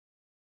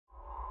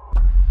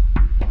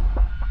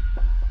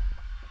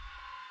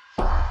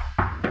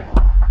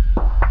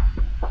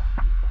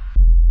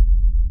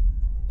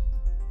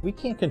We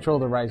can't control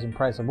the rising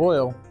price of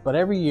oil, but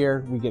every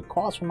year we get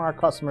calls from our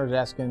customers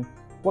asking,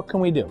 what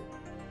can we do?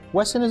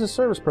 Weston is a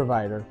service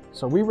provider,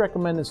 so we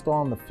recommend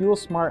installing the Fuel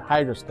Smart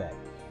Hydrostat.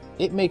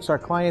 It makes our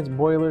clients'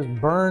 boilers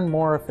burn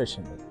more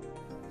efficiently.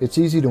 It's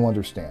easy to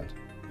understand.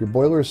 Your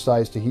boiler is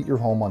sized to heat your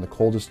home on the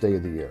coldest day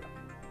of the year.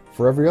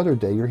 For every other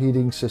day, your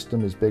heating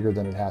system is bigger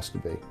than it has to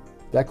be.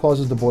 That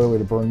causes the boiler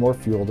to burn more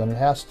fuel than it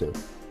has to.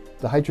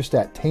 The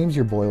Hydrostat tames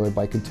your boiler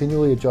by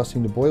continually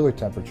adjusting the boiler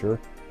temperature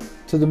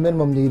to the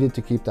minimum needed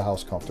to keep the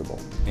house comfortable.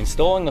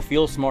 Installing the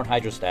Fuel Smart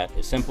Hydrostat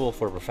is simple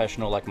for a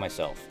professional like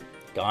myself.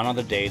 Gone are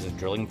the days of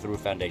drilling through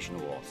foundation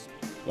walls.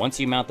 Once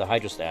you mount the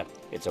Hydrostat,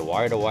 it's a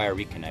wire-to-wire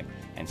reconnect,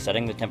 and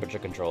setting the temperature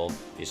control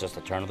is just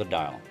a turn of the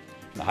dial.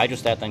 The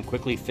Hydrostat then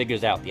quickly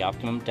figures out the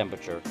optimum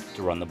temperature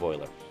to run the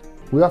boiler.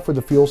 We offer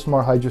the Fuel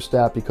Smart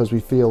Hydrostat because we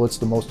feel it's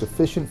the most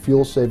efficient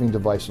fuel-saving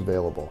device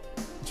available.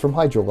 It's from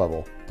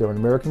Hydrolevel. They're an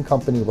American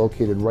company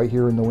located right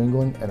here in New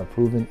England and a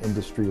proven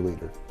industry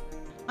leader.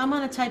 I'm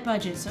on a tight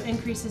budget, so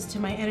increases to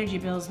my energy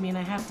bills mean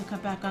I have to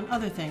cut back on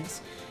other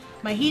things.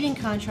 My heating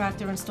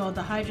contractor installed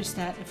the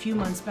Hydrostat a few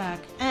months back,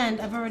 and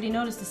I've already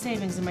noticed the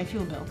savings in my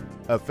fuel bill.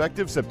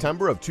 Effective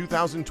September of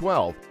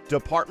 2012,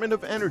 Department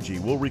of Energy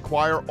will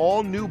require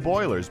all new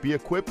boilers be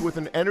equipped with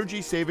an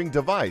energy-saving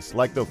device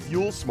like the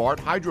Fuel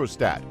Smart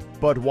Hydrostat.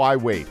 But why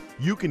wait?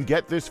 You can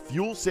get this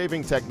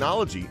fuel-saving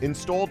technology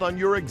installed on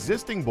your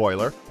existing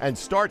boiler and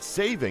start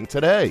saving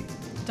today.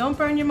 Don't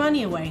burn your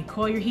money away.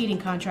 Call your heating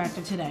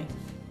contractor today.